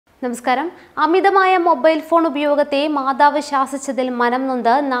നമസ്കാരം. അമിതമായ mobile phone ഉപയോഗത്തെ മാതാവ് ശാസിച്ചതിൽ മനം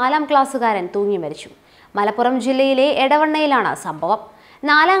നൊന്ത് 4ാം ക്ലാസ്സുകാരൻ തൂങ്ങി മരിച്ചു. മലപ്പുറം ജില്ലയിലെ എടവണ്ണയിലാണ് സംഭവം.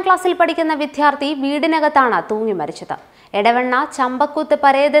 4ാം ക്ലാസ്സിൽ പഠിക്കുന്ന വിദ്യാർത്ഥി വീടിനകത്താണ് തൂങ്ങി മരിച്ചത്. എടവണ്ണ ചമ്പക്കുത്ത്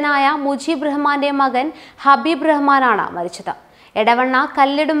പരേതനായ മുജീബ് റഹ്മാന്റെ മകൻ ഹബീബ് റഹ്മാനാണ് മരിച്ചത്. എടവണ്ണ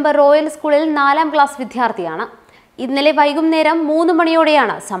കല്ലിടുമ്പ് റോയൽ സ്കൂളിൽ 4ാം ക്ലാസ് വിദ്യാർത്ഥിയാണ്. ഇന്നലെ വൈകുന്നേരം 3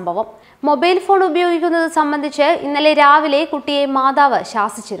 മണിയോടെയാണ് സംഭവം. മൊബൈൽ ഫോൺ ഉപയോഗിക്കുന്നത് സംബന്ധിച്ച് ഇന്നലെ രാവിലെ കുട്ടിയെ മാതാവ്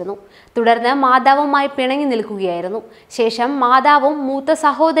ശാസിച്ചിരുന്നു. തുടർന്ന് മാതാവുമായി പിണങ്ങി നിൽക്കുകയായിരുന്നു. ശേഷം മാതാവും മൂത്ത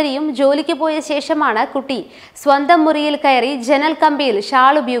സഹോദരിയും ജോലിക്ക് പോയ ശേഷമാണ് കുട്ടി സ്വന്തം മുറിയിൽ കയറി ജനൽ കമ്പിയിൽ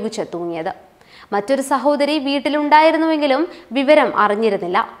ഷാൾ ഉപയോഗിച്ച് തൂങ്ങിയത്. മറ്റൊരു സഹോദരി വീട്ടിലുണ്ടായിരുന്നുവെങ്കിലും വിവരം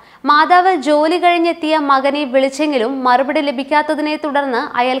അറിഞ്ഞിരുന്നില്ല. മാതാവ് ജോലി കഴിഞ്ഞെത്തിയ മകനെ വിളിച്ചെങ്കിലും മറുപടി ലഭിക്കാത്തതിനെ തുടർന്ന്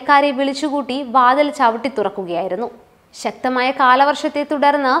അയൽക്കാരെ വിളിച്ചുകൂട്ടി വാതിൽ ചവിട്ടി തുറക്കുകയായിരുന്നു. ശക്തമായ കാലവർഷത്തെ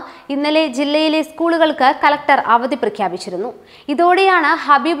തുടർന്ന് ഇന്നലെ ജില്ലയിലെ സ്കൂളുകൾക്ക് കളക്ടർ അവധി പ്രഖ്യാപിച്ചിരുന്നു. ഇതോടെയാണ്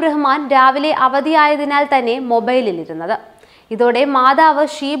ഹബീബ് റഹ്മാൻ രാവിലെ അവധിയായതിനാൽ തന്നെ മൊബൈലിലിരുന്നത്. ഇതോടെ മാതാവ്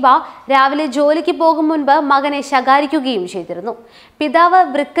ഷീബ രാവിലെ ജോലിക്ക് പോകും മുൻപ് മകനെ ശകാരിക്കുകയും ചെയ്തിരുന്നു. പിതാവ്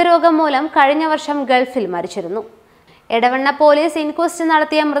വൃക്കരോഗം മൂലം കഴിഞ്ഞ വർഷം ഗൾഫിൽ മരിച്ചിരുന്നു. എടവണ്ണ പോലീസ് ഇൻക്വസ്റ്റ്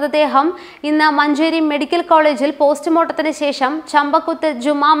നടത്തിയ മൃതദേഹം ഇന്ന് മഞ്ചേരി മെഡിക്കൽ കോളേജിൽ പോസ്റ്റ്മോർട്ടത്തിന് ശേഷം ചമ്പക്കുത്ത്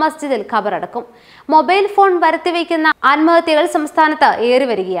ജുമാ മസ്ജിദിൽ ഖബറടക്കും. മൊബൈൽ ഫോൺ വരുത്തിവെക്കുന്ന ആത്മഹത്യകൾ സംസ്ഥാനത്ത്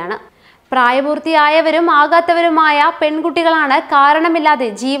ഏറിവരികയാണ്. പ്രായപൂർത്തിയായവരും ആകാത്തവരുമായ പെൺകുട്ടികളാണ് കാരണമില്ലാതെ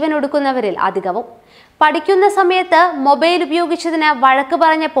ജീവൻ ഒടുക്കുന്നവരിൽ അധികവും. പഠിക്കുന്ന സമയത്ത് മൊബൈൽ ഉപയോഗിച്ചതിന് വഴക്ക്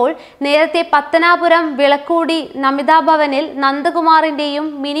പറഞ്ഞപ്പോൾ നേരത്തെ പത്തനാപുരം വിളക്കൂടി നമിതാ ഭവനിൽ നന്ദകുമാറിന്റെയും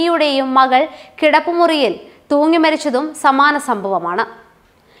മിനിയുടെയും മകൾ കിടപ്പുമുറിയിൽ തൂങ്ങി മരിച്ചതും സമാന സംഭവമാണ്.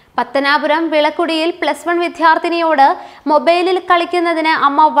 പത്തനാപുരം വിളക്കുടിയിൽ +1 വിദ്യാർത്ഥിനിയോട് മൊബൈലിൽ കളിക്കുന്നതിന്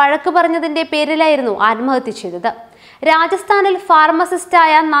അമ്മ വഴക്ക് പറഞ്ഞതിന്റെ പേരിലായിരുന്നു ആത്മഹത്യ ചെയ്തത്. രാജസ്ഥാനിൽ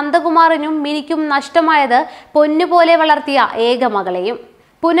ഫാർമസിസ്റ്റായ നന്ദകുമാറിനും മിനിക്കും നഷ്ടമായത് പൊന്നുപോലെ വളർത്തിയ ഏക മകളെയും.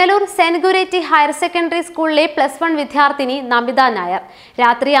 പുനലൂർ സെന്റ് ഗുരേറ്റി ഹയർ സെക്കൻഡറി സ്കൂളിലെ +1 വിദ്യാർത്ഥിനി നമിത നായർ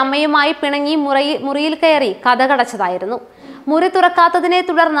രാത്രി അമ്മയുമായി പിണങ്ങി മുറിയിൽ കയറി കതകടച്ചതായിരുന്നു. മുറി തുറക്കാത്തതിനെ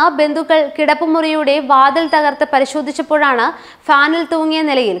തുടർന്ന് ബന്ധുക്കൾ കിടപ്പുമുറിയുടെ വാതിൽ തകർത്ത് പരിശോധിച്ചപ്പോഴാണ് ഫാനിൽ തൂങ്ങിയ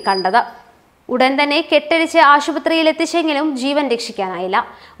നിലയിൽ കണ്ടത്. ഉടൻ തന്നെ കെട്ടഴിച്ച് ആശുപത്രിയിൽ എത്തിച്ചെങ്കിലും ജീവൻ രക്ഷിക്കാനായില്ല.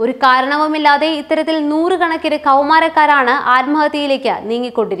 ഒരു കാരണവുമില്ലാതെ ഇത്തരത്തിൽ 100 കണക്കിന് കൗമാരക്കാരാണ് ആത്മഹത്യയിലേക്ക്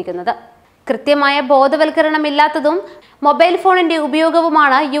നീങ്ങിക്കൊണ്ടിരിക്കുന്നത്. കൃത്യമായ ബോധവൽക്കരണമില്ലാത്തതും മൊബൈൽ ഫോണിന്റെ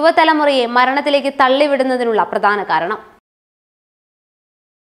ഉപയോഗവുമാണ് യുവതലമുറയെ മരണത്തിലേക്ക് തള്ളിവിടുന്നതിനുള്ള പ്രധാന കാരണം.